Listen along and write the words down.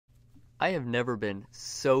I have never been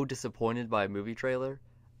so disappointed by a movie trailer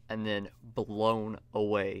and then blown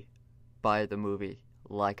away by the movie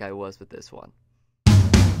like I was with this one.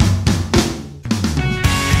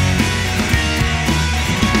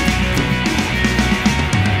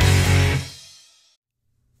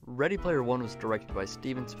 Ready Player One was directed by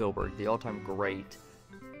Steven Spielberg, the all-time great.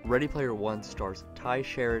 Ready Player One stars Ty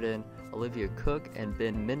Sheridan, Olivia Cooke, and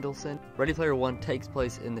Ben Mendelsohn. Ready Player One takes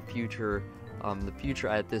place in the future. The future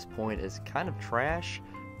at this point is kind of trash,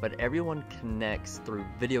 but everyone connects through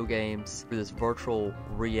video games, through this virtual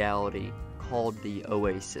reality called the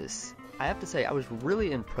Oasis. I have to say, I was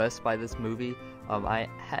really impressed by this movie. I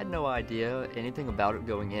had no idea anything about it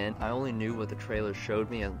going in. I only knew what the trailers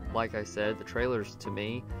showed me, and like I said, the trailers to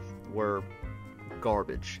me were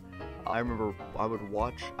garbage. I remember I would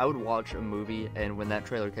watch a movie, and when that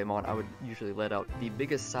trailer came on, I would usually let out the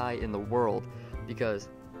biggest sigh in the world because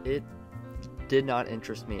it did not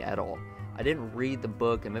interest me at all. I didn't read the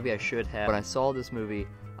book, and maybe I should have. When I saw this movie,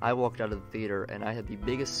 I walked out of the theater and I had the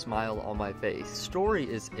biggest smile on my face. The story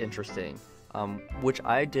is interesting, which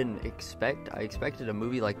I didn't expect. I expected a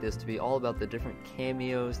movie like this to be all about the different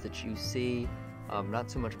cameos that you see, not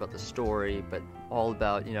so much about the story, but all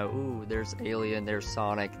about, you know, ooh, there's Alien, there's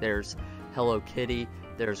Sonic, there's Hello Kitty,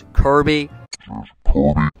 there's Kirby.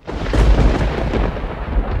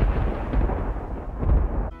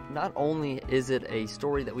 Not only is it a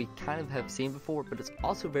story that we kind of have seen before, but it's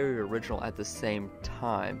also very original at the same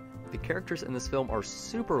time. The characters in this film are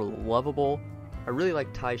super lovable. I really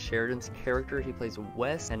like Ty Sheridan's character. He plays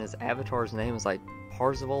Wes, and his avatar's name is like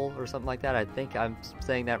Parzival or something like that. I think I'm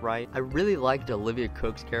saying that right. I really liked Olivia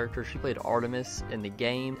Cooke's character. She played Artemis in the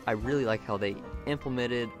game. I really like how they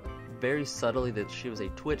implemented very subtly that she was a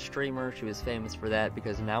Twitch streamer. She was famous for that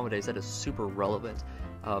because nowadays that is super relevant.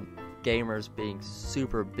 Gamers being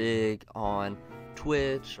super big on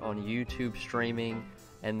Twitch, on YouTube streaming,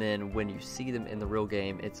 and then when you see them in the real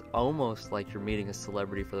game, it's almost like you're meeting a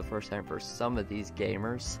celebrity for the first time for some of these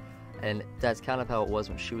gamers. And that's kind of how it was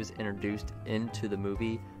when she was introduced into the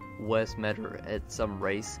movie. Wes met her at some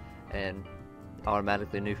race and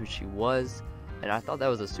automatically knew who she was, and I thought that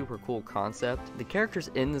was a super cool concept. The characters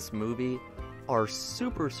in this movie are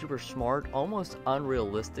super smart, almost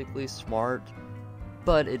unrealistically smart,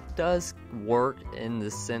 but it does work in the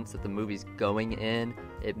sense that the movie's going in.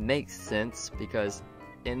 It makes sense because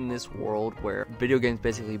in this world where video games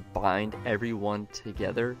basically bind everyone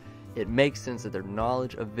together, it makes sense that their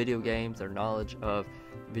knowledge of video games, their knowledge of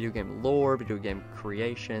video game lore, video game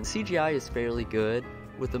creation, CGI is fairly good.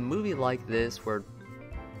 With a movie like this where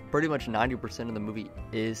pretty much 90% of the movie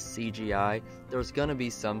is CGI, there's gonna be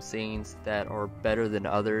some scenes that are better than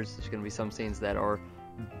others. There's gonna be some scenes that are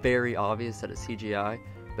very obvious that it's CGI,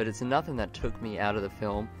 but it's nothing that took me out of the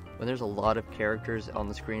film. When there's a lot of characters on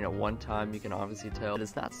the screen at one time, you can obviously tell. But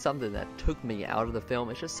it's not something that took me out of the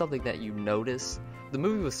film, it's just something that you notice. The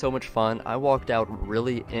movie was so much fun. I walked out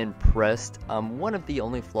really impressed. One of the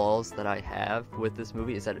only flaws that I have with this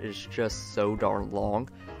movie is that it's just so darn long.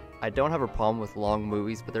 I don't have a problem with long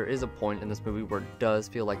movies, but there is a point in this movie where it does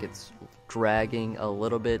feel like it's dragging a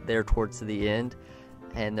little bit there towards the end.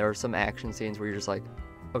 And there are some action scenes where you're just like,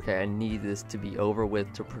 okay, I need this to be over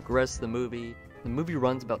with to progress the movie. The movie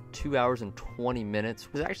runs about 2 hours and 20 minutes.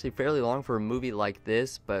 It's actually fairly long for a movie like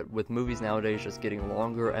this, but with movies nowadays just getting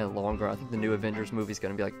longer and longer, I think the new Avengers movie is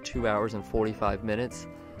going to be like 2 hours and 45 minutes.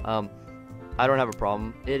 I don't have a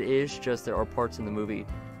problem. It is just there are parts in the movie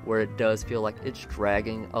where it does feel like it's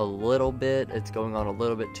dragging a little bit. It's going on a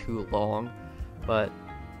little bit too long. But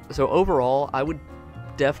so overall, I would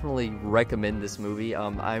definitely recommend this movie.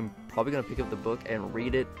 I'm probably going to pick up the book and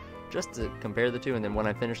read it just to compare the two, and then when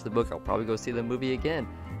I finish the book, I'll probably go see the movie again,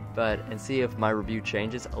 and see if my review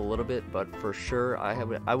changes a little bit. But for sure,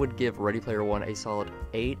 I would give Ready Player One a solid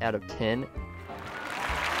 8 out of 10.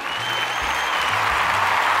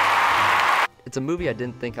 It's a movie I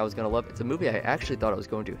didn't think I was going to love. It's a movie I actually thought I was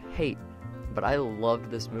going to hate, but I loved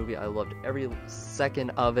this movie. I loved every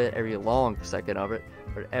second of it, every long second of it,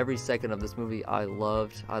 but every second of this movie I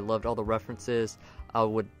loved. I loved all the references.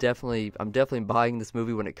 I'm definitely buying this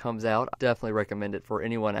movie when it comes out. I definitely recommend it for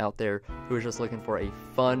anyone out there who is just looking for a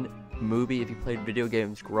fun movie. If you played video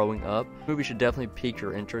games growing up, the movie should definitely pique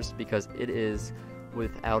your interest because it is,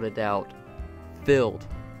 without a doubt, filled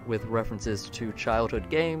with references to childhood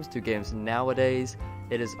games, to games nowadays.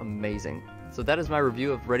 It is amazing. So that is my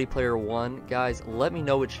review of Ready Player One. Guys, let me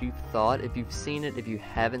know what you thought. If you've seen it, if you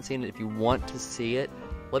haven't seen it, if you want to see it,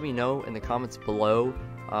 let me know in the comments below.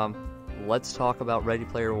 Let's talk about Ready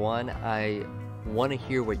Player One. I want to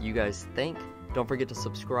hear what you guys think. Don't forget to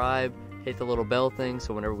subscribe, hit the little bell thing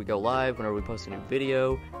so whenever we go live, whenever we post a new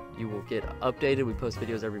video, you will get updated. We post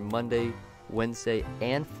videos every Monday, Wednesday,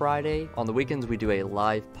 and Friday. On the weekends, we do a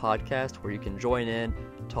live podcast where you can join in,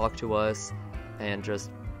 talk to us, and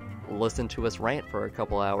just listen to us rant for a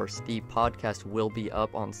couple hours. The podcast will be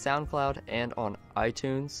up on SoundCloud and on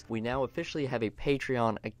iTunes. We now officially have a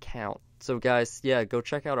Patreon account. So guys, yeah, go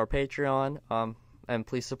check out our Patreon, and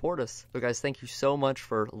please support us. So guys, thank you so much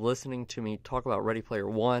for listening to me talk about Ready Player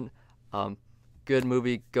One. Good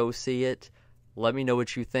movie, go see it. Let me know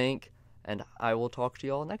what you think, and I will talk to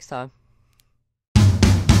you all next time.